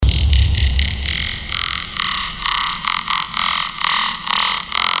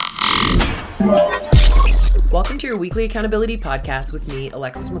to your weekly accountability podcast with me,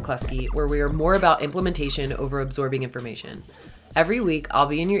 Alexis McCluskey, where we are more about implementation over absorbing information. Every week, I'll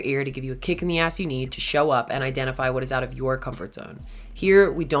be in your ear to give you a kick in the ass you need to show up and identify what is out of your comfort zone.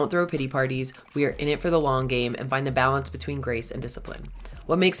 Here, we don't throw pity parties, we are in it for the long game and find the balance between grace and discipline.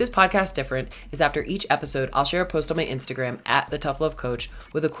 What makes this podcast different is after each episode, I'll share a post on my Instagram at The Tough Love Coach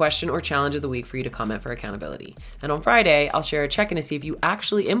with a question or challenge of the week for you to comment for accountability. And on Friday, I'll share a check-in to see if you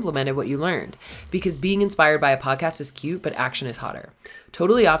actually implemented what you learned. Because being inspired by a podcast is cute, but action is hotter.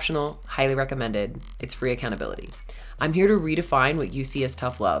 Totally optional, highly recommended. It's free accountability. I'm here to redefine what you see as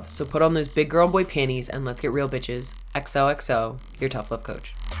tough love. So put on those big girl and boy panties and let's get real, bitches. XOXO, your tough love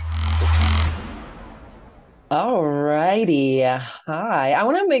coach. Alrighty. Hi. I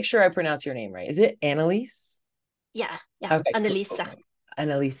want to make sure I pronounce your name right. Is it Annalise? Yeah. Okay, Annalisa. cool.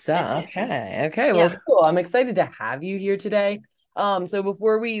 Annalisa. That's it. Okay. Well, Yeah. cool. I'm excited to have you here today. So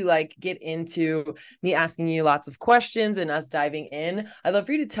before we get into me asking you lots of questions and us diving in, I'd love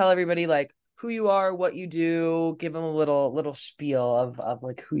for you to tell everybody who you are, what you do, give them a little spiel of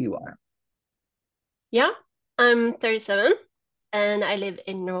who you are. Yeah. I'm 37 and I live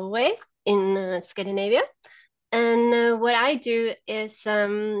in Norway, in Scandinavia. And what I do is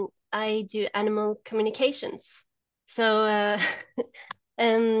I do animal communications. So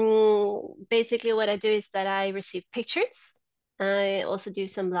basically what I do is that I receive pictures. I also do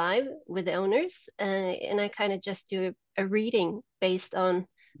some live with the owners, and I kind of just do a reading based on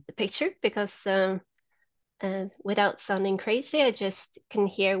the picture because without sounding crazy, I just can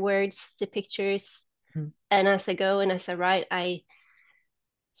hear words, the pictures, Mm. and as I go and as I write, I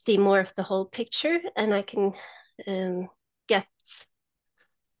see more of the whole picture, and I can get,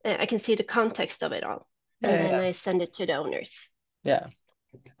 I can see the context of it all, and Yeah, then yeah, I send it to the owners. yeah.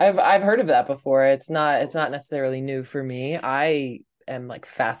 I've heard of that before. It's not necessarily new for me. I am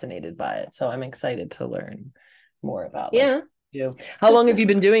fascinated by it, so I'm excited to learn more about Yeah. you. How long have you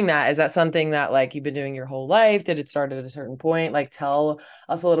been doing that? Is that something that you've been doing your whole life? Did it start at a certain point? Tell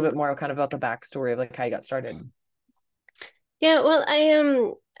us a little bit more kind of about the backstory of how you got started. Yeah, well,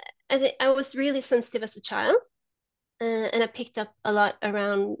 I think I was really sensitive as a child, and I picked up a lot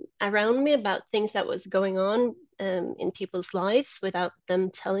around me about things that was going on in people's lives without them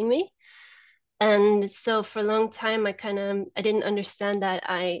telling me. And so for a long time, I didn't understand that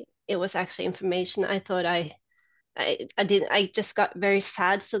I it was actually information. I thought I didn't I just got very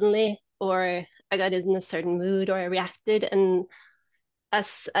sad suddenly, or I got in a certain mood, or I reacted. And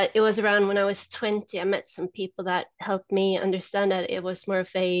as it was around when I was 20, I met some people that helped me understand that it was more of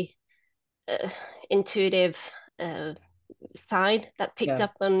a uh, intuitive uh, side that picked Yeah.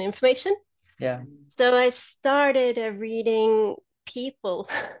 up on information. Yeah. So I started reading people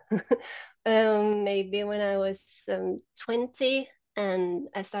maybe when I was 20, and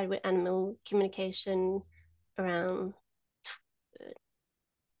I started with animal communication around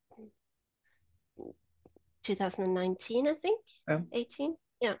 2019, I think, Yeah. 18.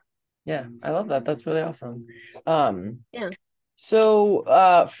 Yeah, Yeah. I love that. That's really awesome. Um, yeah. So,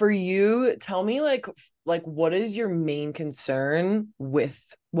 for you, tell me what is your main concern with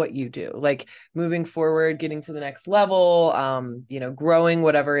what you do? Moving forward, getting to the next level, growing,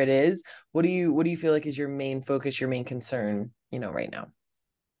 whatever it is. What do you feel like is your main focus, your main concern, right now?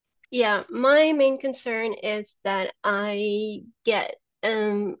 Yeah, my main concern is that I get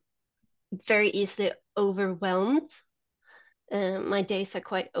very easily overwhelmed. My days are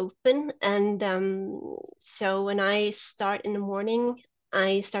quite open, and so when I start in the morning,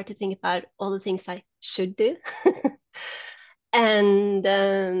 I start to think about all the things I should do, and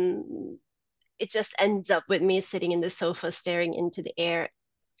it just ends up with me sitting in the sofa staring into the air.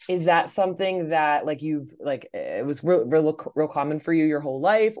 Is that something that you've it was real common for you your whole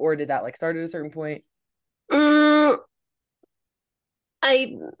life, or did that start at a certain point? Mm,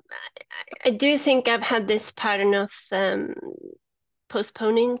 I I do think I've had this pattern of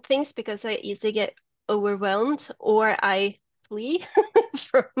postponing things because I easily get overwhelmed, or I flee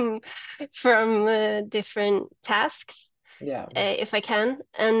from different tasks Yeah. if I can.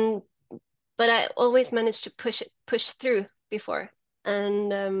 And but I always manage to push through before,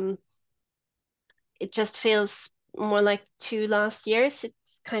 and it just feels more like 2 last years.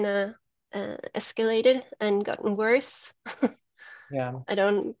 It's kind of escalated and gotten worse. Yeah. I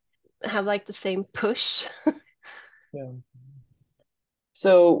don't have the same push. Yeah.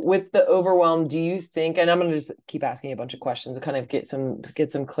 So with the overwhelm, do you think, and I'm gonna just keep asking you a bunch of questions to kind of get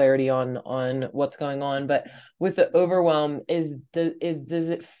some clarity on what's going on, but with the overwhelm, does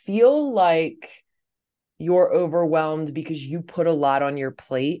it feel like you're overwhelmed because you put a lot on your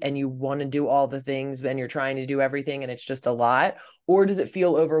plate and you want to do all the things and you're trying to do everything and it's just a lot? Or does it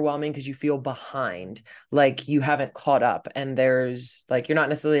feel overwhelming because you feel behind, like you haven't caught up and there's like, you're not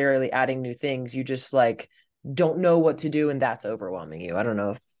necessarily adding new things. You just like don't know what to do and that's overwhelming you. I don't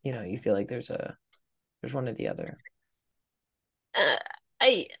know if, you feel like there's one or the other. Uh,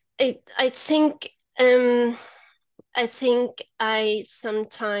 I I think um I think I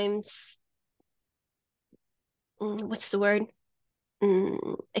sometimes what's the word?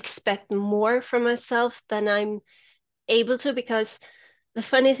 Expect more from myself than I'm able to, because the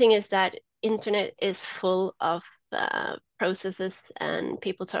funny thing is that internet is full of processes and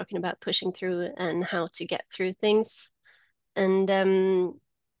people talking about pushing through and how to get through things. And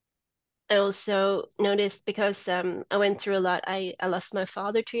I also noticed because I went through a lot. I lost my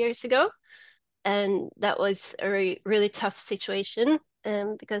father 2 years ago, and that was a really tough situation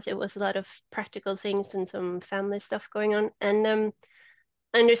because it was a lot of practical things and some family stuff going on. And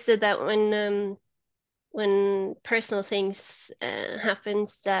I understood that when personal things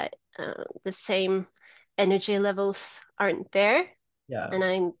happens, that the same energy levels aren't there, Yeah. and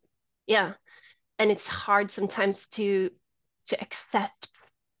I'm yeah, and it's hard sometimes to accept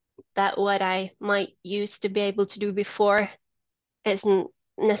that what I might used to be able to do before isn't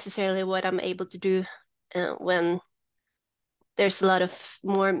necessarily what I'm able to do when there's a lot of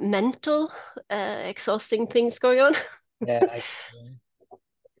more mental, exhausting things going on. Yeah.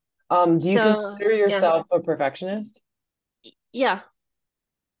 Do you So consider yeah, yourself a perfectionist? yeah,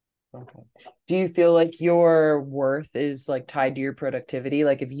 Okay. Do you feel like your worth is like tied to your productivity?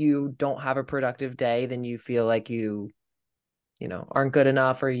 Like if you don't have a productive day, then you feel like you aren't good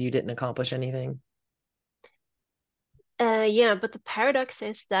enough or you didn't accomplish anything? yeah. But the paradox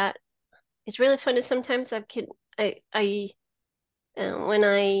is that it's really funny sometimes. I when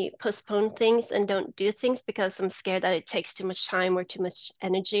I postpone things and don't do things because I'm scared that it takes too much time or too much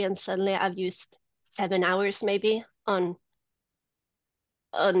energy, and suddenly I've used 7 hours maybe on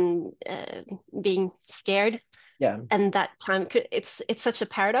being scared, Yeah. and that time could it's such a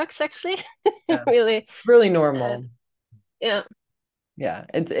paradox actually. Yeah. Really, It's really uh, normal. yeah. Yeah.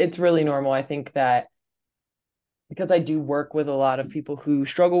 It's really normal. I think that because I do work with a lot of people who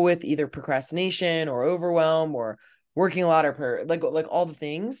struggle with either procrastination or overwhelm or working a lot or like all the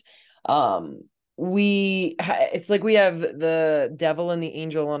things. Um, it's like we have the devil and the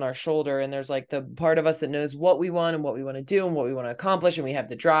angel on our shoulder, and there's like the part of us that knows what we want and what we want to do and what we want to accomplish, and we have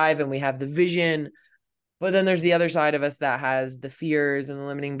the drive and we have the vision. But then there's the other side of us that has the fears and the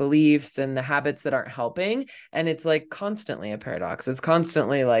limiting beliefs and the habits that aren't helping. And it's like constantly a paradox. It's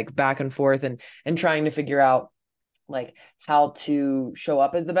constantly like back and forth and trying to figure out like how to show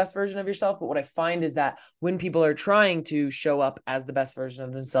up as the best version of yourself. But what I find is that when people are trying to show up as the best version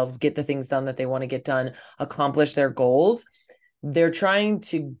of themselves, get the things done that they want to get done, accomplish their goals, they're trying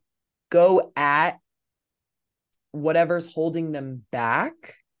to go at whatever's holding them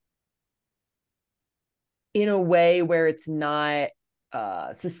back in a way where it's not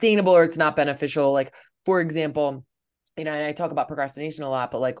sustainable or it's not beneficial. Like, for example, and I talk about procrastination a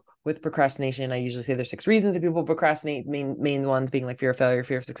lot, but like with procrastination, I usually say there's 6 reasons that people procrastinate. Main ones being like fear of failure,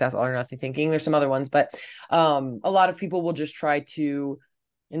 fear of success, all or nothing thinking. There's some other ones, but a lot of people will just try to,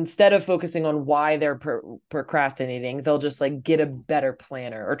 instead of focusing on why they're procrastinating, they'll just like get a better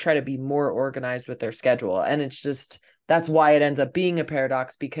planner or try to be more organized with their schedule. And it's just that's why it ends up being a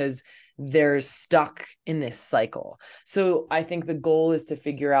paradox, because they're stuck in this cycle. So I think the goal is to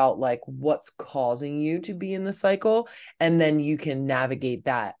figure out like what's causing you to be in the cycle, and then you can navigate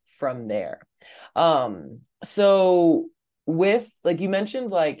that from there. So with like you mentioned,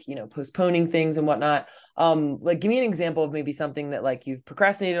 like, postponing things and whatnot. Like give me an example of maybe something that like you've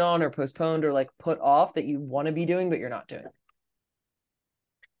procrastinated on or postponed or like put off that you want to be doing, but you're not doing.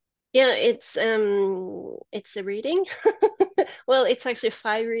 Yeah, it's a reading. Well, it's actually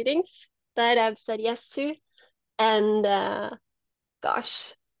 5 readings that I've said yes to, and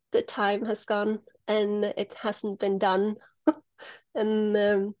gosh, the time has gone and it hasn't been done.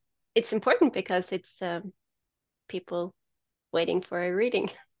 And it's important because it's people waiting for a reading.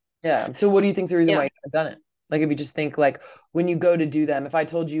 Yeah. So what do you think's the reason why Yeah. you haven't done it? Like if you just think like when you go to do them, if I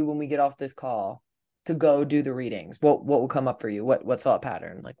told you when we get off this call to go do the readings, what will come up for you? What thought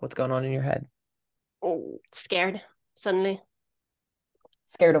pattern? Like what's going on in your head? Oh, scared suddenly.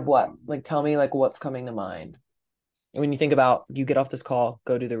 Scared of what? Like tell me like what's coming to mind. And when you think about you get off this call,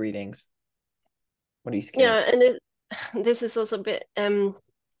 go do the readings, what are you scared of? Yeah, and this is also a bit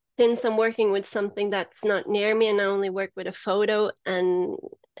since I'm working with something that's not near me and I only work with a photo, and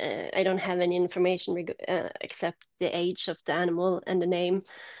I don't have any information except the age of the animal and the name.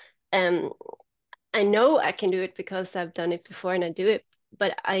 Um, I know I can do it because I've done it before and I do it,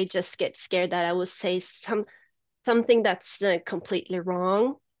 but I just get scared that I will say something that's completely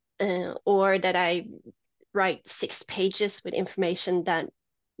wrong, or that I write 6 pages with information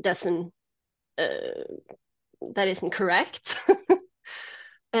doesn't uh, that isn't correct.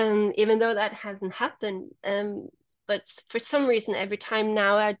 Even though that hasn't happened. But for some reason, every time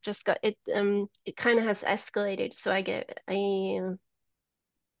now I just got it. It kind of has escalated. So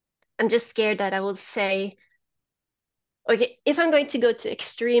I'm just scared that I will say, okay, if I'm going to go to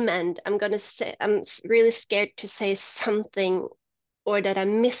extreme end, I'm really scared to say something, or that I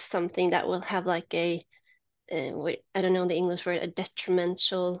miss something that will have like I don't know the English word, a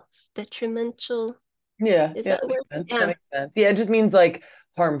detrimental. Yeah, Is yeah, that that a word? makes sense. That Yeah, makes sense. Yeah, it just means like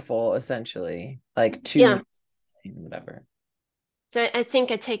harmful, essentially, like to yeah. whatever. So I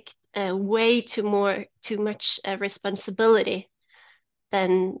think I take way too much responsibility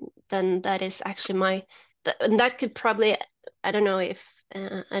than that is actually and that could probably, I don't know if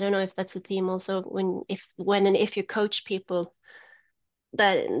that's a theme also when and if you coach people,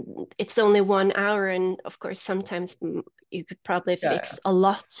 that it's only 1 hour, and of course sometimes you could probably Yeah, fix a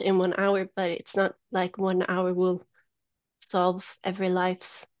lot in 1 hour, but it's not like 1 hour will solve every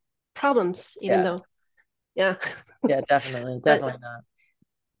life's problems, even yeah, though, yeah. yeah, definitely, but definitely not.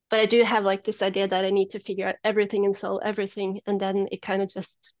 but I do have like this idea that I need to figure out everything and solve everything, and then it kind of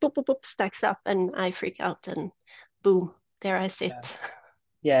just boop boop boop stacks up, and I freak out, and boom, there I Yeah. sit.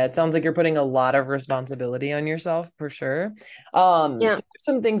 Yeah, it sounds like you're putting a lot of responsibility on yourself for sure. Yeah. So there's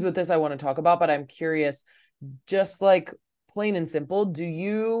some things with this I want to talk about, but I'm curious, just like plain and simple, do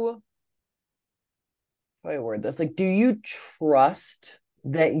you, how do I word this? Like, do you trust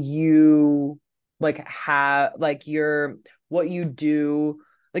that you like have like your what you do?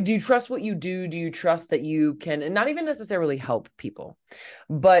 Like, do you trust what you do? Do you trust that you can, and not even necessarily help people,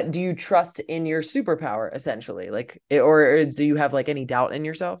 but do you trust in your superpower essentially? Like, or do you have like any doubt in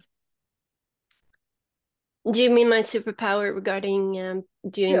yourself? Do you mean my superpower regarding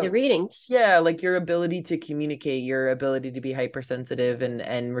doing Yeah. the readings? Yeah, like your ability to communicate, your ability to be hypersensitive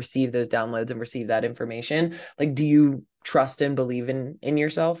and receive those downloads and receive that information. Like, do you trust and believe in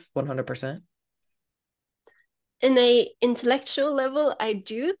yourself 100%? In a intellectual level, I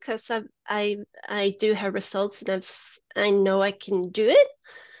do, because I do have results, and I know I can do it.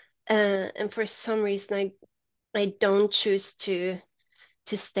 And for some reason, I don't choose to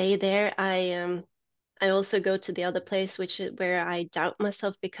stay there. I also go to the other place, which is where I doubt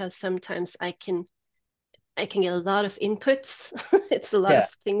myself, because sometimes I can get a lot of inputs. It's a lot Yeah, of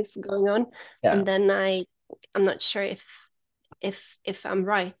things going on, yeah, and then I'm not sure if I'm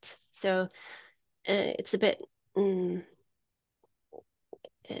right. So it's a bit mm,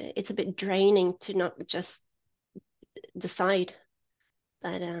 it's a bit draining to not just decide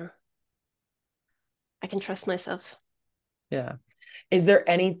that I can trust myself. yeah. Is there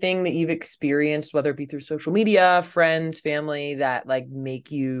anything that you've experienced, whether it be through social media, friends, family, that like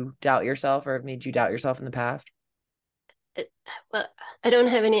make you doubt yourself or have made you doubt yourself in the past? It, well, I don't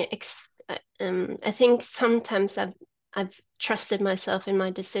have any I think sometimes I've trusted myself in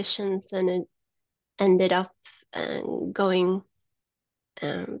my decisions, and it ended up going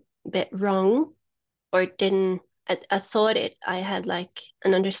a bit wrong, or it didn't. I thought I had like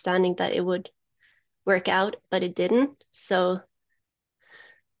an understanding that it would work out, but it didn't. So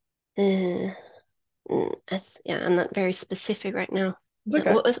uh, yeah, I'm not very specific right now. It's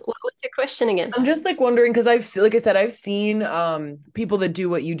okay. What was your question again? I'm just like wondering because like I said, I've seen people that do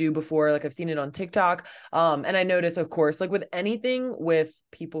what you do before. Like I've seen it on TikTok. And I notice, of course, like with anything with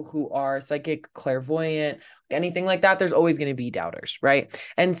people who are psychic, clairvoyant, anything like that, there's always going to be doubters, right?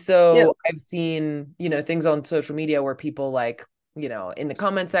 And Yeah. so I've seen, things on social media where people like, in the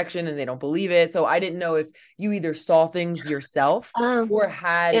comment section and they don't believe it. So I didn't know if you either saw things yourself Um, or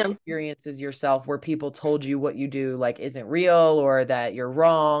had yeah. experiences yourself where people told you what you do like isn't real or that you're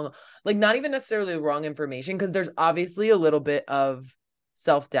wrong, like not even necessarily the wrong information, because there's obviously a little bit of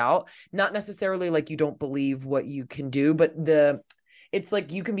self-doubt, not necessarily like you don't believe what you can do, but it's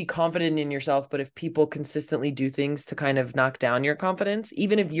like you can be confident in yourself, but if people consistently do things to kind of knock down your confidence,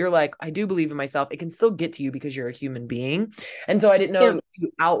 even if you're like, I do believe in myself, it can still get to you because you're a human being. And so I didn't know Yeah. if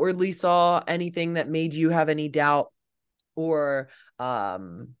you outwardly saw anything that made you have any doubt, or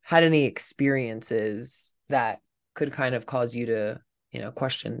had any experiences that could kind of cause you to,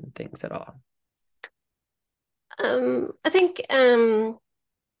 question things at all. I think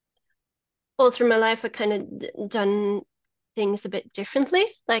all through my life I kind of done things a bit differently.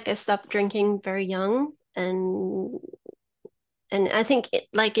 Like I stopped drinking very young, and I think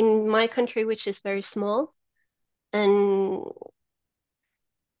like in my country, which is very small, and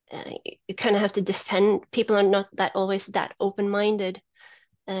you kind of have to defend. People are not that always that open-minded,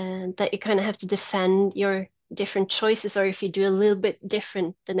 and that you kind of have to defend your different choices, or if you do a little bit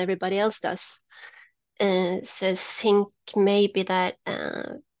different than everybody else does. So I think maybe that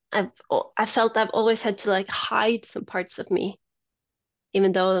I felt I've always had to like hide some parts of me,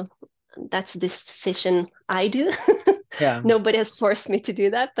 even though that's this decision I do. Yeah. Nobody has forced me to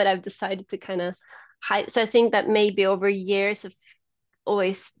do that, but I've decided to kind of hide. So I think that maybe over years of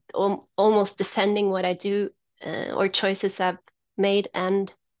always almost defending what I do, or choices I've made,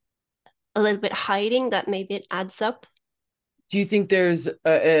 and a little bit hiding, that maybe it adds up. Do you think there's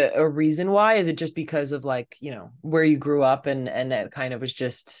a reason why? Is it just because of like, where you grew up and that kind of was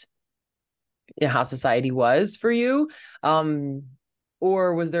just how society was for you? Um,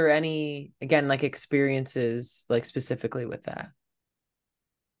 or was there any, again, like experiences like specifically with that?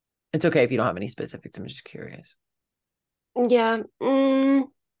 It's okay if you don't have any specifics. I'm just curious. Yeah.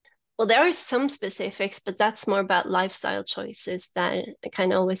 Well, there are some specifics, but that's more about lifestyle choices that I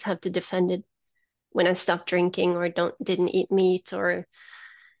kind of always have to defend it when I stopped drinking, or didn't eat meat, uh,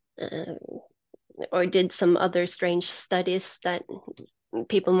 or did some other strange studies that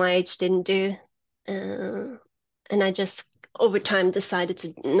people my age didn't do. Uh, and I just over time decided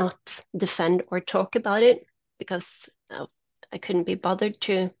to not defend or talk about it, because I couldn't be bothered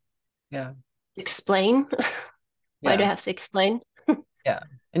to Yeah. explain. Why do Yeah. I have to explain? Yeah.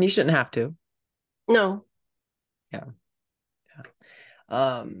 And you shouldn't have to. No. Yeah.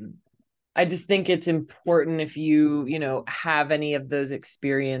 Um, I just think it's important if you have any of those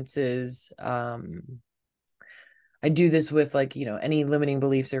experiences. I do this with like, any limiting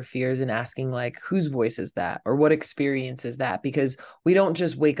beliefs or fears, and asking like, whose voice is that, or what experience is that? Because we don't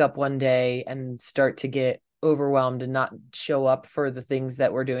just wake up one day and start to get overwhelmed and not show up for the things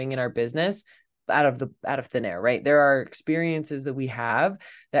that we're doing in our business out of thin air, right? There are experiences that we have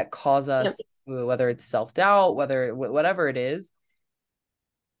that cause Yep. us, whether it's self-doubt, whatever it is,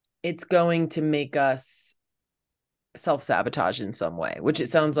 it's going to make us self-sabotage in some way, which it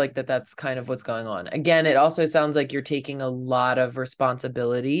sounds like that's kind of what's going on. Again, it also sounds like you're taking a lot of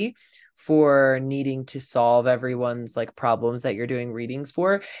responsibility for needing to solve everyone's like problems that you're doing readings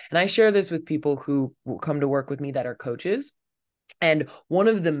for. And I share this with people who will come to work with me that are coaches. And one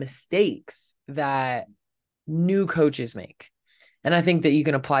of the mistakes that new coaches make, and I think that you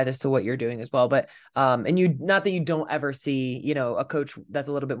can apply this to what you're doing as well, but and you, not that you don't ever see a coach that's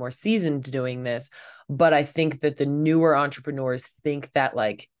a little bit more seasoned doing this, but I think that the newer entrepreneurs think that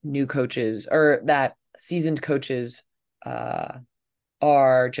like new coaches, or that seasoned coaches uh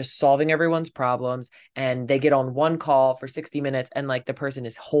are just solving everyone's problems, and they get on one call for 60 minutes and like the person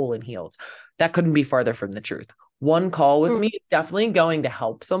is whole and healed. That couldn't be farther from the truth. One call with Mm. me is definitely going to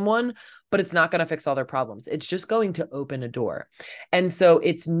help someone, but it's not going to fix all their problems. It's just going to open a door. And so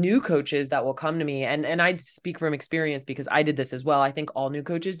it's new coaches that will come to me, and I speak from experience because I did this as well. I think all new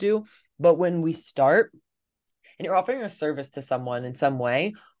coaches do. But when we start and you're offering a service to someone in some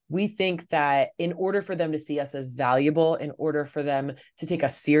way, we think that in order for them to see us as valuable, in order for them to take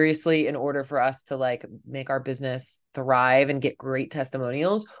us seriously, in order for us to like make our business thrive and get great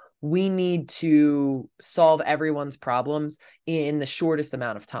testimonials, we need to solve everyone's problems in the shortest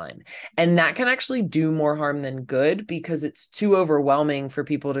amount of time. And that can actually do more harm than good, because it's too overwhelming for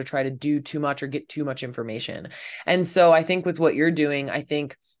people to try to do too much or get too much information. And so I think with what you're doing, I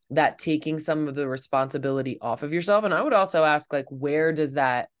think that taking some of the responsibility off of yourself. And I would also ask, like, where does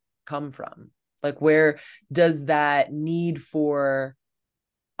that come from? Like, where does that need for,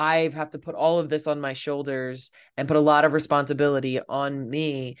 I have to put all of this on my shoulders and put a lot of responsibility on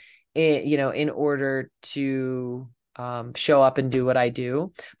me, in order to show up and do what I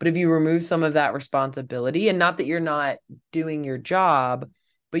do. But if you remove some of that responsibility, and not that you're not doing your job,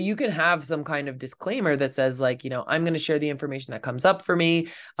 but you can have some kind of disclaimer that says like, I'm going to share the information that comes up for me.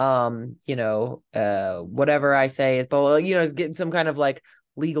 Whatever I say is, but is get some kind of like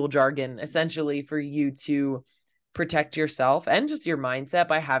legal jargon essentially for you to protect yourself and just your mindset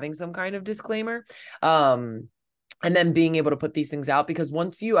by having some kind of disclaimer. And then being able to put these things out, because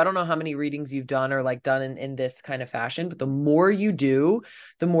once I don't know how many readings you've done or like done in this kind of fashion, but the more you do,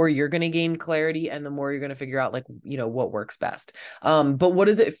 the more you're going to gain clarity, and the more you're going to figure out like, what works best. But what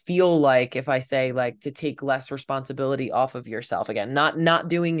does it feel like if I say like to take less responsibility off of yourself? Again, not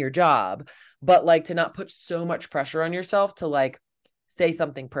doing your job, but like to not put so much pressure on yourself to like say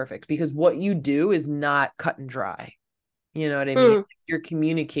something perfect, because what you do is not cut and dry. You know what I mean? Mm. You're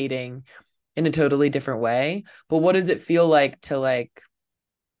communicating in a totally different way. But what does it feel like to like,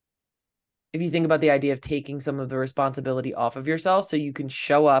 if you think about the idea of taking some of the responsibility off of yourself so you can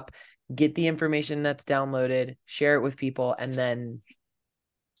show up, get the information that's downloaded, share it with people, and then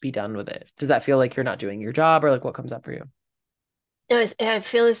be done with it? Does that feel like you're not doing your job, or like what comes up for you? I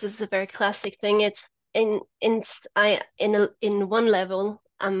feel this is a very classic thing. It's in one level,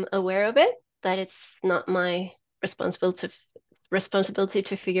 I'm aware of it, that it's not my responsibility to responsibility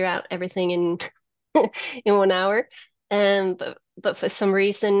to figure out everything in in 1 hour. But for some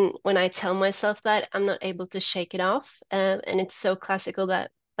reason, when I tell myself that, I'm not able to shake it off. And it's so classical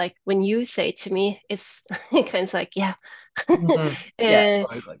that like when you say to me, it's kind of like, yeah, Mhm. Yeah, it's uh,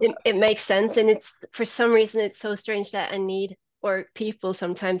 always like it makes sense. And it's for some reason, it's so strange that I need, or people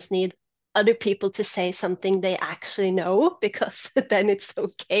sometimes need other people to say something they actually know, because then it's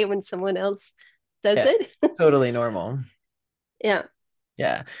okay when someone else says yeah, it. totally normal. Yeah.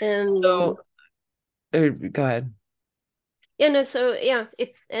 Yeah. Um, So go ahead. yeah, no, so yeah,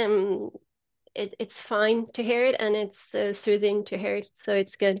 it's fine to hear it, and it's soothing to hear it, so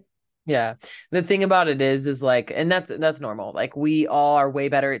it's good. Yeah. The thing about it is like, and that's normal. Like we all are way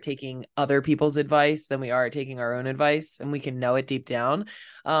better at taking other people's advice than we are at taking our own advice, and we can know it deep down.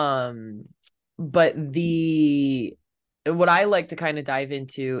 Um, but the what I like to kind of dive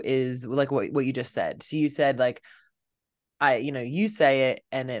into is like what you just said. So you said like you say it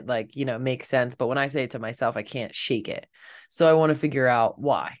and it like, makes sense, but when I say it to myself, I can't shake it. So I want to figure out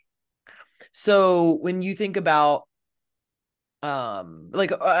why. So when you think about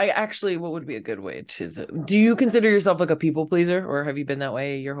like I actually, what would be a good way to do you consider yourself like a people pleaser, or have you been that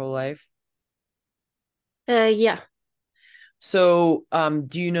way your whole life? Yeah. So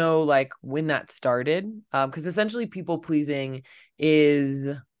do you know like when that started? Because essentially people pleasing is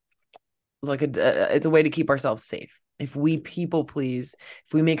like it's a way to keep ourselves safe. If we people please,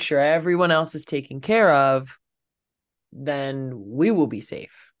 if we make sure everyone else is taken care of, then we will be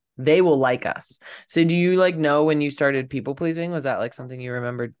safe. They will like us. So do you like know when you started people pleasing? Was that like something you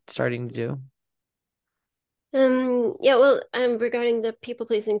remember starting to do? Yeah, well, regarding the people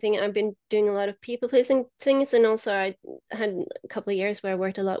pleasing thing, I've been doing a lot of people pleasing things, and also I had a couple of years where I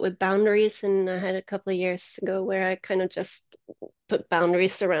worked a lot with boundaries, and I had a couple of years ago where I kind of just put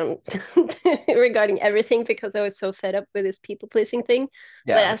boundaries around regarding everything, because I was so fed up with this people pleasing thing.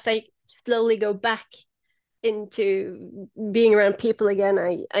 But Yeah. as I slowly go back into being around people again,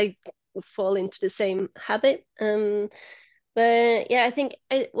 I fall into the same habit. But yeah, I think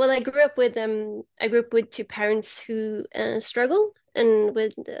I grew up with two parents who struggle and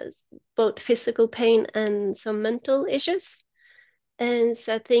with both physical pain and some mental issues. And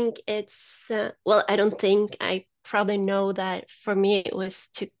so I think I don't think, I probably know that for me it was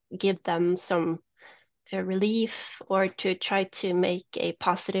to give them some relief, or to try to make a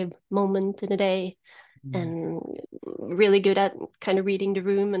positive moment in the day, and really good at kind of reading the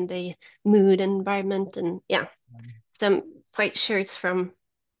room and the mood and environment. And yeah, so I'm quite sure it's from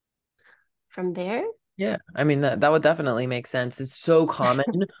there. Yeah, I mean that would definitely make sense. It's so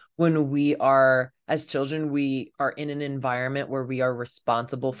common when we are as children, we are in an environment where we are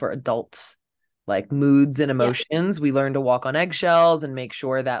responsible for adults, like moods and Yeah. emotions. We learn to walk on eggshells and make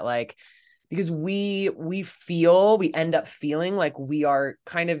sure that like because we end up feeling like we are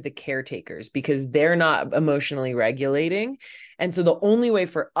kind of the caretakers because they're not emotionally regulating. And so the only way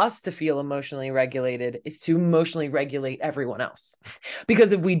for us to feel emotionally regulated is to emotionally regulate everyone else.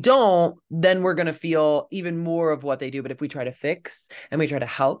 Because if we don't, then we're going to feel even more of what they do. But if we try to fix and we try to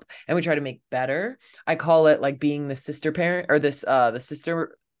help and we try to make better, I call it like being the sister parent, or the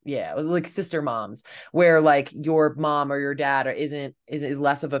sister, yeah, it was like sister moms, where like your mom or your dad is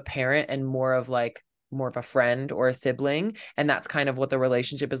less of a parent and more of a friend or a sibling. And that's kind of what the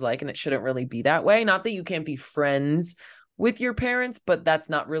relationship is like. And it shouldn't really be that way. Not that you can't be friends with your parents, but that's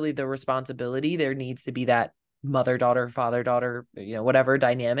not really the responsibility. There needs to be that mother daughter, father daughter, whatever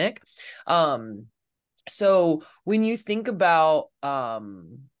dynamic. um so when you think about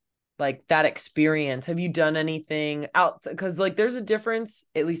like that experience, have you done anything out, because like there's a difference,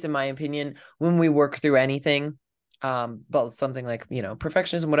 at least in my opinion, when we work through anything, but something like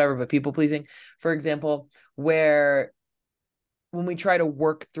perfectionism, whatever, but people pleasing, for example, where when we try to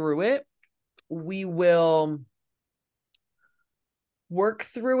work through it, we will work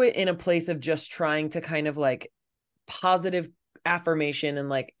through it in a place of just trying to kind of like positive affirmation and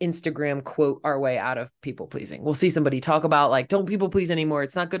like Instagram quote our way out of people pleasing. We'll see somebody talk about like, don't people please anymore.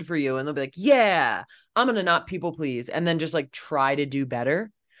 It's not good for you. And they'll be like, yeah, I'm going to not people please. And then just like try to do better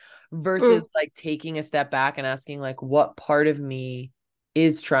Mm. versus like taking a step back and asking like, what part of me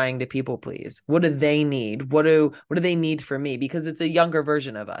is trying to people please? What do they need? What do they need from me? Because it's a younger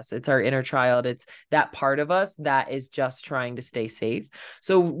version of us. It's our inner child. It's that part of us that is just trying to stay safe.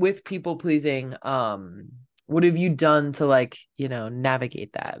 So with people pleasing, what have you done to like,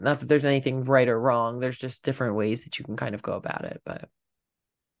 navigate that? Not that there's anything right or wrong. There's just different ways that you can kind of go about it, but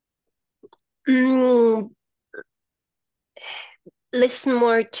Mm, listen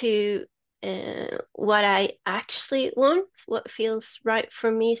more to what I actually want, what feels right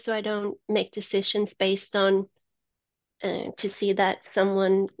for me, so I don't make decisions based on to see that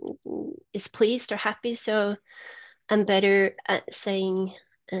someone is pleased or happy. So I'm better at saying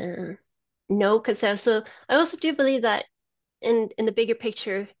uh, no, because I also do believe that in the bigger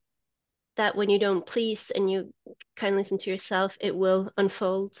picture, that when you don't please and you kind of listen to yourself, it will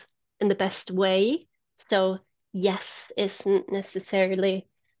unfold in the best way. So yes isn't necessarily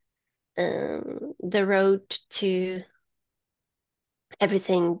the road to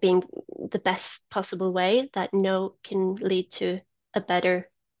everything being the best possible way, that no can lead to a better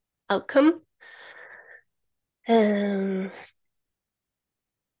outcome. Um,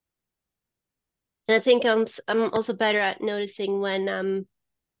 and I think I'm also better at noticing when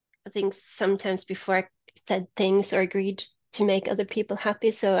I think sometimes before I said things or agreed to make other people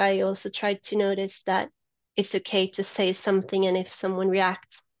happy. So I also try to notice that it's okay to say something, and if someone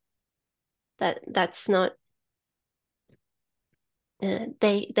reacts, that's not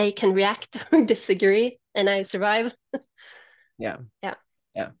they can react or disagree, and I survive. Yeah. Yeah,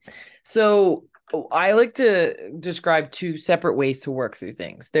 Yeah. So I like to describe two separate ways to work through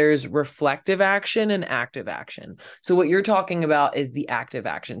things. There's reflective action and active action. So what you're talking about is the active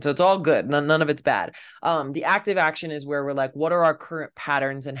action. So it's all good. None of it's bad. The active action is where we're like, what are our current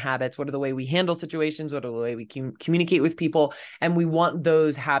patterns and habits? What are the way we handle situations? What are the way we communicate with people? And we want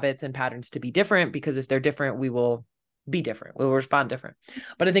those habits and patterns to be different, because if they're different, we will be different. We'll respond different.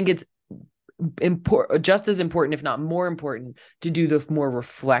 But I think it's important, just as important, if not more important, to do the more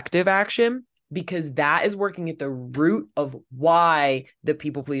reflective action, because that is working at the root of why the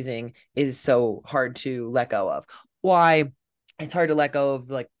people pleasing is so hard to let go of. Why it's hard to let go of,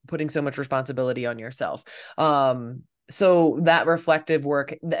 like, putting so much responsibility on yourself. So that reflective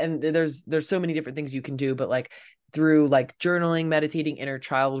work, and there's so many different things you can do, but like through like journaling, meditating, inner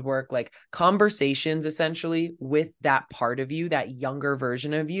child work, like conversations essentially with that part of you, that younger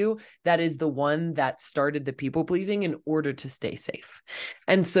version of you, that is the one that started the people pleasing in order to stay safe.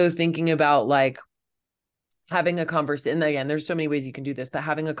 And so thinking about like having a conversation, and again, there's so many ways you can do this, but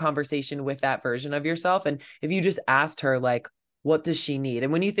having a conversation with that version of yourself. And if you just asked her, like, what does she need?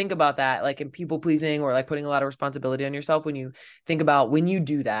 And when you think about that, like in people pleasing or like putting a lot of responsibility on yourself, when you think about when you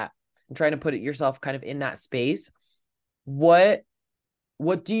do that and trying to put it yourself kind of in that space, what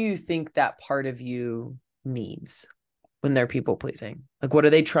what do you think that part of you needs when they're people pleasing? Like, what are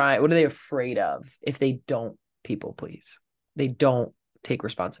they afraid of if they don't people please? They don't take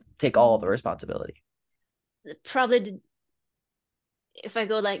all the responsibility. probably if I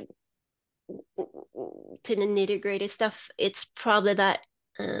go like to the nitty gritty stuff, it's probably that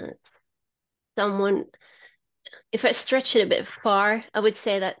uh, someone, if I stretch it a bit far, I would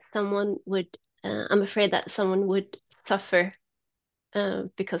say that someone would, I'm afraid that someone would suffer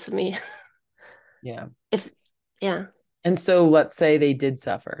because of me. Yeah. If, yeah, And so let's say they did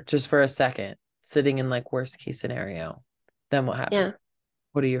suffer just for a second, sitting in like worst case scenario. Then what happens? yeah.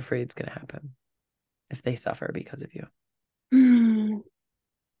 What are you afraid is going to happen if they suffer because of you? Hmm.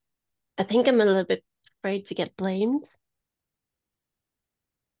 I think I'm a little bit afraid to get blamed.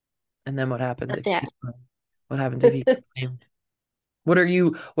 And then what happens if Yeah. what happens if you get blamed?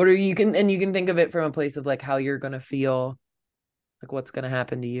 You can, and you can think of it from a place of like how you're going to feel, like what's going to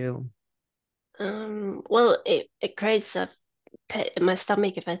happen to you. Well, it creates a pit in my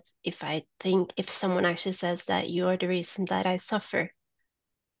stomach if I think if someone actually says that you're the reason that I suffer,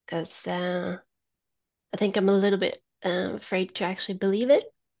 because I think I'm a little bit afraid to actually believe it.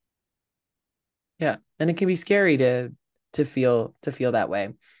 Yeah. And it can be scary to feel that way.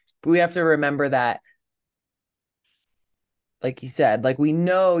 But we have to remember that, like you said, like we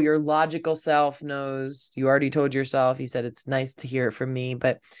know your logical self knows, you already told yourself, you said it's nice to hear it from me,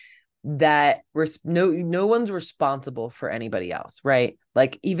 but that no one's responsible for anybody else, right?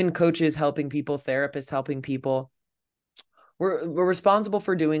 Like even coaches helping people, therapists helping people, we're responsible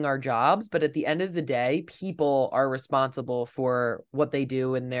for doing our jobs, but at the end of the day, people are responsible for what they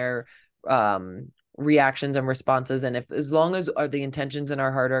do and their um reactions and responses. And if, as long as the intentions in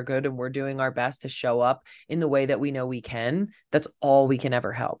our heart are good and we're doing our best to show up in the way that we know we can, that's all we can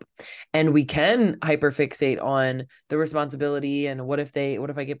ever help. And we can hyperfixate on the responsibility and what if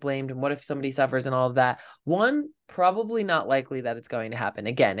I get blamed and what if somebody suffers and all of that. One, probably not likely that it's going to happen.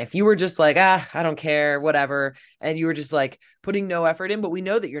 Again, if you were just like, I don't care, whatever, and you were just like putting no effort in, but we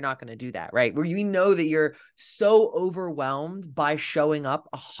know that you're not going to do that, right? Where we know that you're so overwhelmed by showing up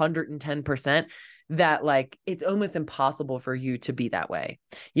 110% that like it's almost impossible for you to be that way.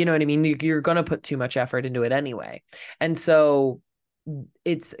 You know what I mean? You're going to put too much effort into it anyway. And so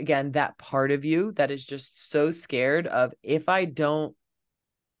it's again that part of you that is just so scared of, if I don't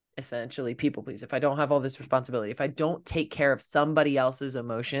essentially people please, if I don't have all this responsibility, if I don't take care of somebody else's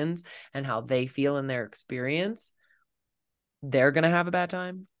emotions and how they feel in their experience, they're going to have a bad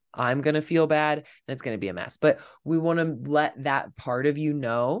time. I'm going to feel bad and it's going to be a mess. But we want to let that part of you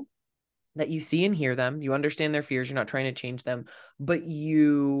know that you see and hear them. You understand their fears. You're not trying to change them, but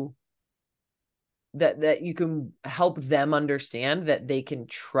that you can help them understand that they can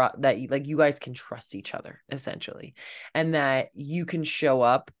trust, that like you guys can trust each other essentially, and that you can show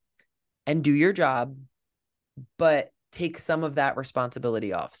up and do your job, but take some of that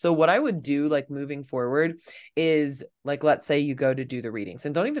responsibility off. So what I would do, like moving forward, is like, let's say you go to do the readings,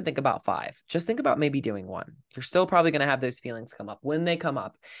 and don't even think about 5, just think about maybe doing 1. You're still probably going to have those feelings come up. When they come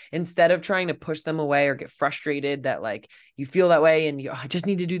up, instead of trying to push them away or get frustrated that like you feel that way and I just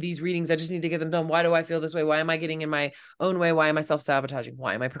need to do these readings, I just need to get them done, why do I feel this way, why am I getting in my own way, why am I self-sabotaging,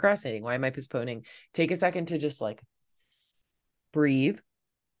 why am I procrastinating, why am I postponing? Take a second to just like breathe,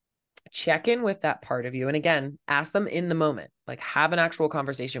 check in with that part of you. And again, ask them in the moment, like have an actual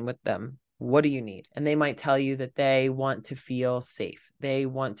conversation with them. What do you need? And they might tell you that they want to feel safe. They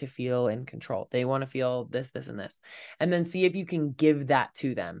want to feel in control. They want to feel this, this, and this. And then see if you can give that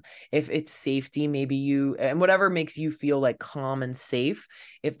to them. If it's safety, maybe you, and whatever makes you feel like calm and safe.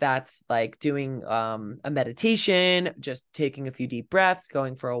 If that's like doing a meditation, just taking a few deep breaths,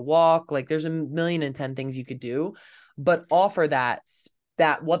 going for a walk, like there's 1,000,010 things you could do, but offer that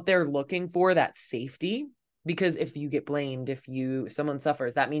what they're looking for, that safety. Because if you get blamed, if someone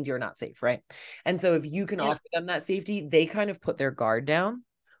suffers, that means you're not safe, right? And so if you can offer them that safety, they kind of put their guard down,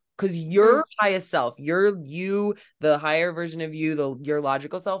 because your highest self, the higher version of you, your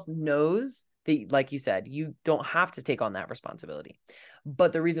logical self knows that, like you said, you don't have to take on that responsibility.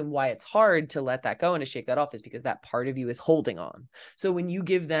 But the reason why it's hard to let that go and to shake that off is because that part of you is holding on. So when you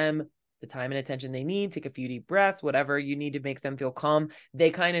give them the time and attention they need, take a few deep breaths, whatever you need to make them feel calm, they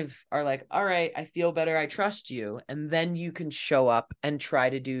kind of are like, all right, I feel better, I trust you. And then you can show up and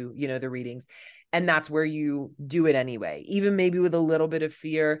try to do, the readings. And that's where you do it anyway, even maybe with a little bit of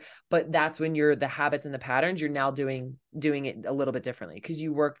fear, but that's when the habits and the patterns, you're now doing it a little bit differently, because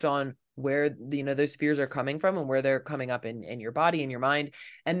you worked on where, those fears are coming from and where they're coming up in your body and your mind.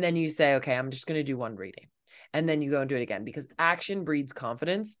 And then you say, okay, I'm just going to do one reading. And then you go and do it again, because action breeds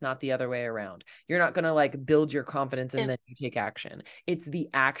confidence, not the other way around. You're not going to like build your confidence and then you take action. It's the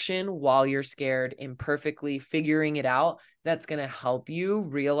action while you're scared, imperfectly figuring it out, that's going to help you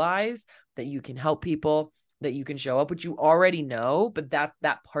realize that you can help people, that you can show up, which you already know, but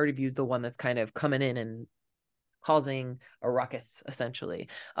that part of you is the one that's kind of coming in and causing a ruckus, essentially.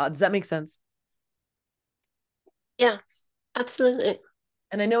 Does that make sense? Yeah, absolutely.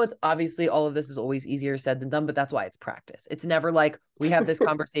 And I know it's obviously, all of this is always easier said than done, but that's why it's practice. It's never like we have this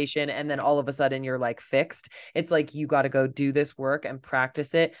conversation and then all of a sudden you're like fixed. It's like you got to go do this work and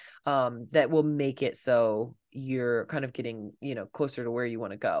practice it. That will make it so you're kind of getting, closer to where you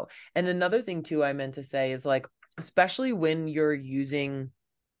want to go. And another thing too, I meant to say is like, especially when you're using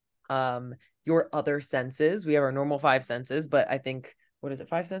your other senses. We have our normal 5 senses, but I think, what is it,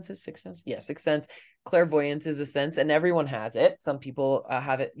 5 senses, 6 senses? Yeah, 6 sense. Clairvoyance is a sense, and everyone has it. Some people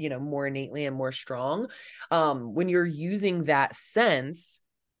have it, more innately and more strong. When you're using that sense,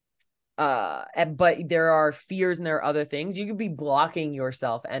 but there are fears and there are other things, you could be blocking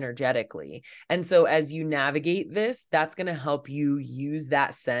yourself energetically. And so as you navigate this, that's going to help you use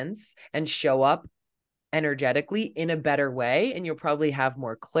that sense and show up energetically in a better way, and you'll probably have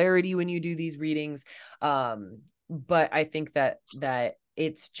more clarity when you do these readings. But I think that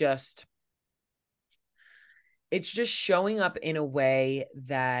it's just showing up in a way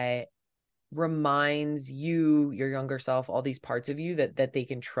that reminds you, your younger self, all these parts of you, that they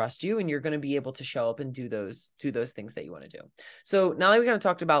can trust you, and you're going to be able to show up and do those things that you want to do. So now that we kind of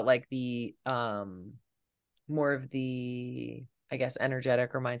talked about like the more of the, I guess,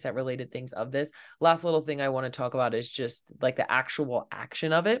 energetic or mindset related things of this, last little thing I want to talk about is just like the actual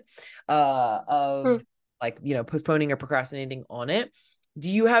action of it, of like, postponing or procrastinating on it.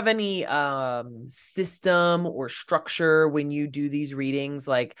 Do you have any system or structure when you do these readings?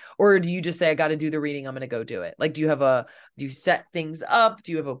 Like, or do you just say, I got to do the reading, I'm going to go do it? Like, do you set things up?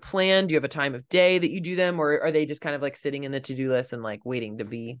 Do you have a plan? Do you have a time of day that you do them? Or are they just kind of like sitting in the to-do list and like waiting to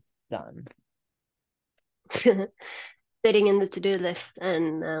be done? Sitting in the to-do list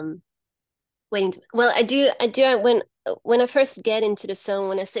and waiting to, well, I do when I first get into the zone,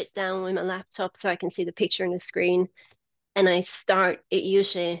 when I sit down with my laptop so I can see the picture on the screen and I start, it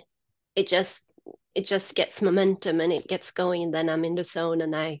just it just gets momentum and it gets going, and then I'm in the zone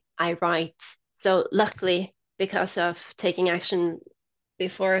and I write. So luckily, because of taking action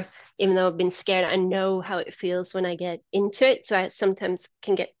before, even though I've been scared. I know how it feels when I get into it. So I sometimes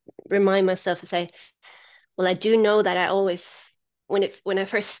can remind myself and say, well, I do know that I always, when I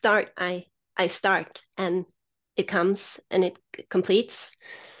first start, I start and it comes and it completes.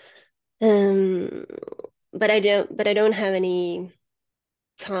 Um, but I don't have any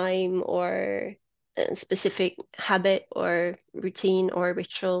time or a specific habit or routine or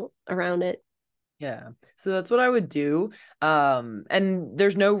ritual around it. Yeah. So that's what I would do. And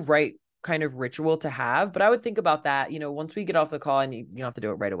there's no right kind of ritual to have, but I would think about that, once we get off the call, and you don't have to do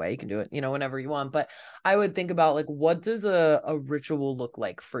it right away. You can do it, whenever you want. But I would think about like, what does a ritual look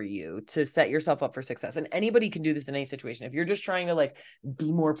like for you to set yourself up for success? And anybody can do this in any situation. If you're just trying to like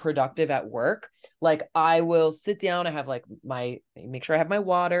be more productive at work, like I will sit down, I have like make sure I have my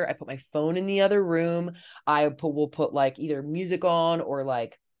water, I put my phone in the other room, will put like either music on or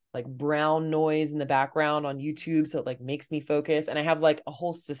like brown noise in the background on YouTube. So it like makes me focus. And I have like a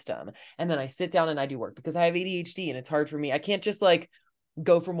whole system. And then I sit down and I do work because I have ADHD and it's hard for me. I can't just like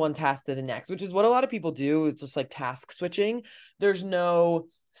go from one task to the next, which is what a lot of people do. It's just like task switching. There's no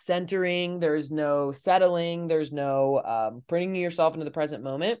centering, there's no settling, there's no bringing yourself into the present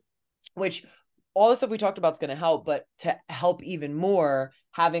moment, which all the stuff we talked about is going to help. But to help even more,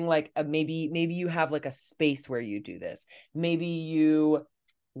 having like maybe you have like a space where you do this. Maybe you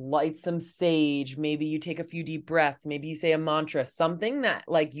light some sage, maybe you take a few deep breaths, maybe you say a mantra, something that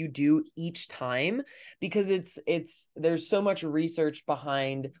like you do each time, because it's there's so much research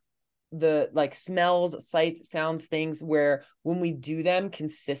behind the like smells, sights, sounds, things where when we do them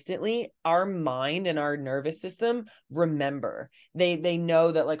consistently, our mind and our nervous system remember. They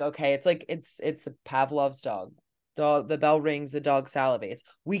know that like, okay, it's like it's a Pavlov's dog. The bell rings, the dog salivates.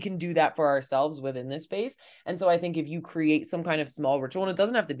 We can do that for ourselves within this space. And so I think if you create some kind of small ritual, and it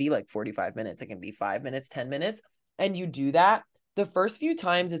doesn't have to be like 45 minutes, it can be 5 minutes, 10 minutes, and you do that, the first few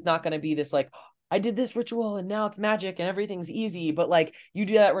times it's not going to be this like, I did this ritual and now it's magic and everything's easy. But like you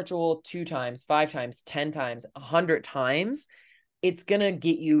do that ritual 2 times, 5 times, 10 times, 100 times, it's going to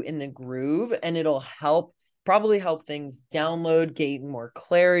get you in the groove and it'll probably help things download, gain more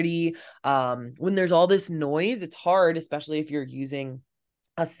clarity. When there's all this noise, it's hard, especially if you're using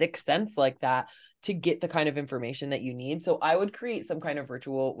a sixth sense like that, to get the kind of information that you need. So I would create some kind of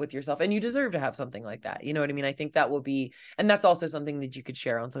ritual with yourself, and you deserve to have something like that. You know what I mean? I think that will be, and that's also something that you could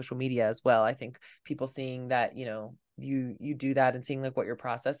share on social media as well. I think people seeing that, you do that and seeing like what your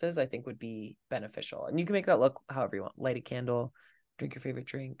process is, I think would be beneficial. And you can make that look however you want. Light a candle, drink your favorite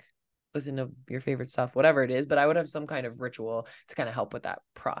drink, listen to your favorite stuff, whatever it is. But I would have some kind of ritual to kind of help with that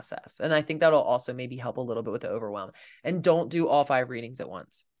process. And I think that'll also maybe help a little bit with the overwhelm. And don't do all 5 readings at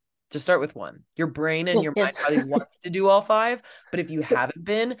once. Just start with one. Your brain and your Yeah. mind probably wants to do all 5, but if you haven't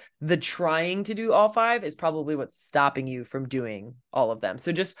been, the trying to do all 5 is probably what's stopping you from doing all of them.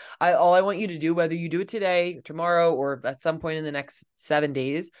 So just all I want you to do, whether you do it today, tomorrow, or at some point in the next 7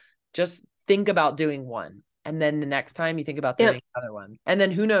 days, just think about doing one. And then the next time you think about Yeah. doing another one. And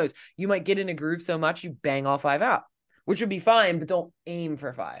then who knows, you might get in a groove so much you bang all 5 out, which would be fine, but don't aim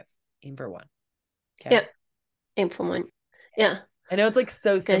for 5. Aim for 1. Okay. Yeah. Aim for one. Yeah. I know it's like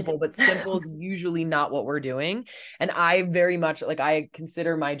so Good. simple, but simple is usually not what we're doing. And I very much like, I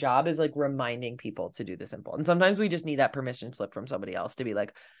consider my job as like reminding people to do the simple. And sometimes we just need that permission slip from somebody else to be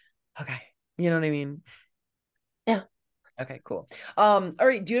like, okay, you know what I mean? Yeah. Okay, cool. All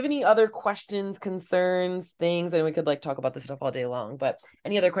right. Do you have any other questions, concerns, things? And we could like talk about this stuff all day long, but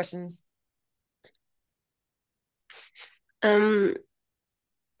any other questions? Um,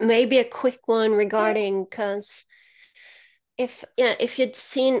 Maybe a quick one Yeah. regarding, because if you'd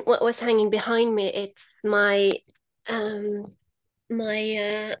seen what was hanging behind me, it's um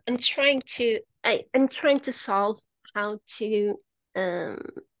I'm trying to solve how to um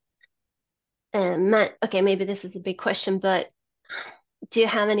okay, maybe this is a big question, but do you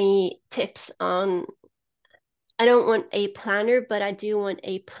have any tips on, I don't want a planner, but I do want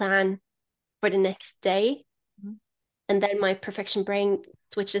a plan for the next day, and then my perfection brain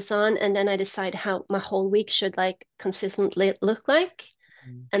switches on, and then I decide how my whole week should like consistently look like.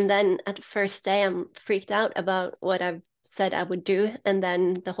 Mhm. And then at the first day, I'm freaked out about what I've said I would do, and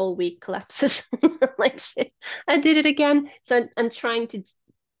then the whole week collapses. Like shit, I did it again. So I'm trying to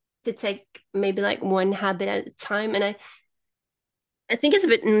take maybe like one habit at a time, and I think it's a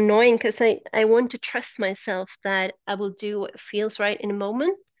bit annoying because I want to trust myself that I will do what feels right in a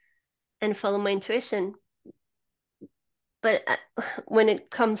moment and follow my intuition. But when it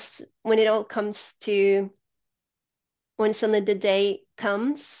all comes to, when suddenly the day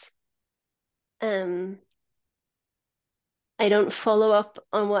comes, um, I don't follow up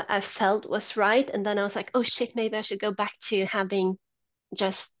on what I felt was right. And then I was like, oh shit, maybe I should go back to having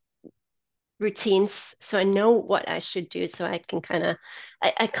just routines, so I know what I should do, so I can kind of,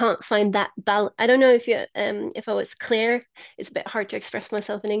 I can't find that balance. I don't know if I was clear. It's a bit hard to express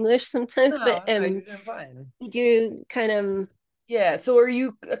myself in English sometimes, but No, no, you're doing fine. you do kind of Yeah. So are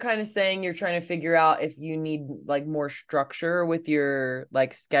you kind of saying you're trying to figure out if you need like more structure with your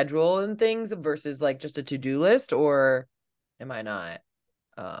like schedule and things versus like just a to-do list, or am I not?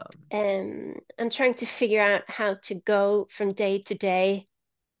 I'm trying to figure out how to go from day to day,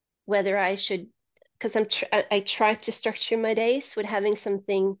 whether I should, because I try to structure my days with having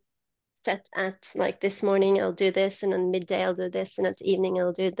something set at, like, this morning I'll do this, and then midday I'll do this, and at evening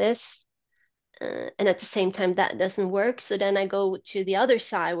I'll do this. And at the same time, that doesn't work. So then I go to the other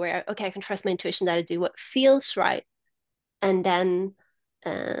side where, okay, I can trust my intuition that I do what feels right. And then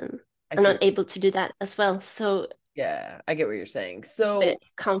um, I I'm see. not able to do that as well. So Yeah, I get what you're saying. it's a bit So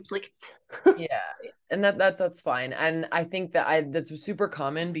conflict. yeah, and that's fine. And I think that I that's super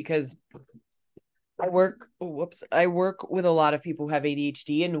common because I work with a lot of people who have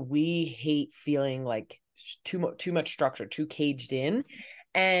ADHD, and we hate feeling like too much structure, too caged in.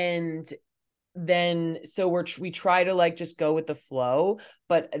 And then so we try to like just go with the flow,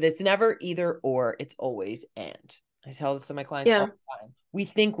 but it's never either or, it's always and. I tell this to my clients all Yeah. the time. We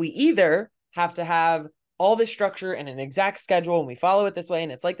think we either have to have all this structure and an exact schedule and we follow it this way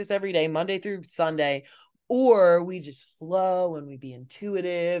and it's like this every day, Monday through Sunday, or we just flow and we be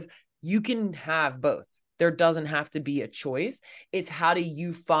intuitive. You can have both. There doesn't have to be a choice. It's how do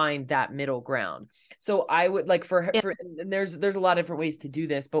you find that middle ground? So I would like Yeah. for and there's a lot of different ways to do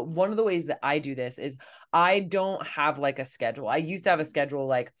this, but one of the ways that I do this is I don't have like a schedule. I used to have a schedule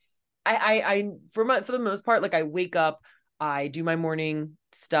like for the most part, like I wake up, I do my morning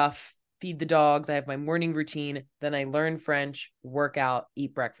stuff, feed the dogs, I have my morning routine, then I learn French, work out,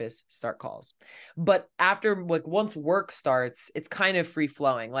 eat breakfast, start calls. But after like once work starts, it's kind of free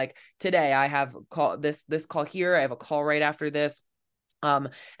flowing. Like today I have this call here, I have a call right after this. Um,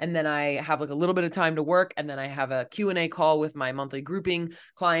 and then I have like a little bit of time to work, and then I have a Q&A call with my monthly grouping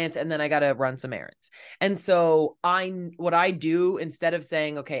clients, and then I got to run some errands. And so what I do, instead of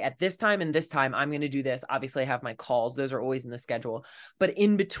saying, okay, at this time and this time, I'm going to do this. Obviously I have my calls. Those are always in the schedule, but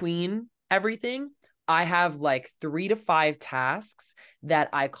in between everything, I have like 3 to 5 tasks that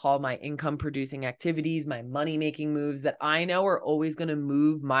I call my income producing activities, my money making moves that I know are always going to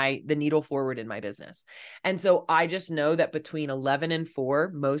move the needle forward in my business. And so I just know that between 11 and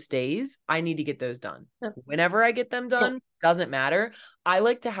 4 most days, I need to get those done. Whenever I get them Yeah. done, doesn't matter. I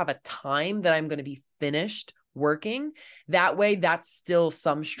like to have a time that I'm going to be finished working. That way, that's still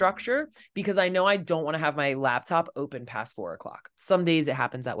some structure because I know I don't want to have my laptop open past 4 o'clock. Some days it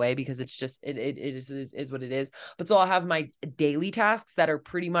happens that way because it's just, it is what it is. But so I'll have my daily tasks that are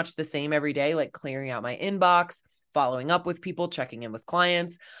pretty much the same every day, like clearing out my inbox, following up with people, checking in with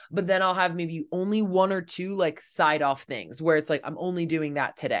clients. But then I'll have maybe only 1 or 2 like side off things where it's like, I'm only doing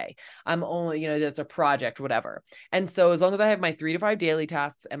that today. I'm only, it's a project, whatever. And so as long as I have my 3 to 5 daily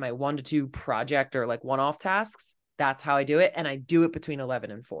tasks and my 1 to 2 project or like one-off tasks, that's how I do it. And I do it between 11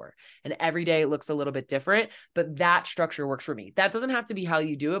 and 4. And every day it looks a little bit different, but that structure works for me. That doesn't have to be how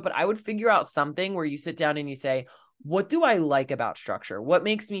you do it, but I would figure out something where you sit down and you say, what do I like about structure? What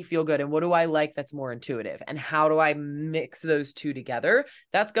makes me feel good? And what do I like that's more intuitive? And how do I mix those two together?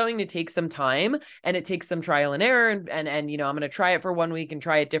 That's going to take some time, and it takes some trial and error. And I'm going to try it for 1 week and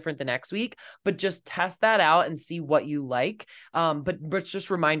try it different the next week, but just test that out and see what you like. But just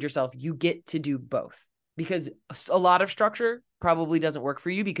remind yourself, you get to do both, because a lot of structure probably doesn't work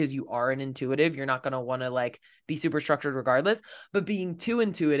for you because you are an intuitive. You're not going to want to like be super structured regardless, but being too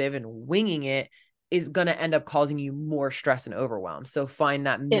intuitive and winging it is going to end up causing you more stress and overwhelm. So find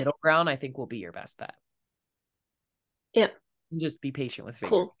that Yeah. middle ground, I think, will be your best bet. Yeah. And just be patient with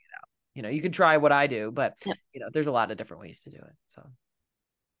figuring Cool. it out. You can try what I do, but Yeah. there's a lot of different ways to do it. So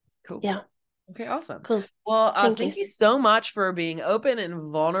cool. Yeah. Okay, awesome. Cool. Well, Thank you. thank you so much for being open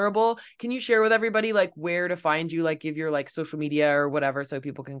and vulnerable. Can you share with everybody like where to find you, like give your like social media or whatever, so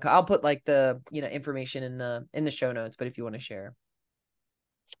people can, I'll put like the, information in the show notes, but if you want to share.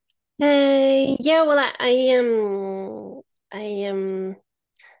 Yeah, well, I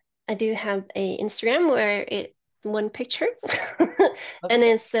I do have a Instagram where it's one picture, That's and okay.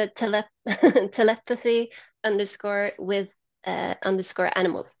 it's the telepathy underscore with underscore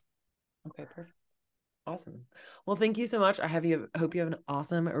animals. Okay, perfect. Awesome. Well, thank you so much. Hope you have an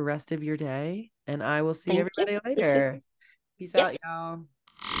awesome rest of your day, and I will see Thank you. everybody You too. later. Peace Yep. out, y'all.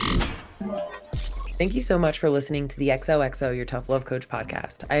 Thank you so much for listening to the XOXO Your Tough Love Coach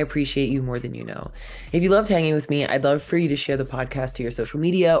podcast. I appreciate you more than you know. If you loved hanging with me, I'd love for you to share the podcast to your social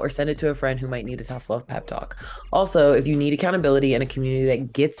media or send it to a friend who might need a tough love pep talk. Also, if you need accountability and a community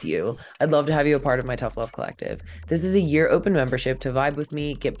that gets you, I'd love to have you a part of my Tough Love Collective. This is a year open membership to vibe with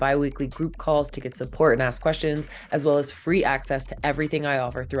me, get bi-weekly group calls to get support and ask questions, as well as free access to everything I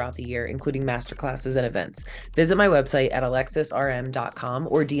offer throughout the year, including masterclasses and events. Visit my website at alexisrm.com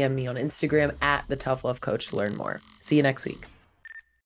or DM me on Instagram at the Tough Love Coach to learn more. See you next week.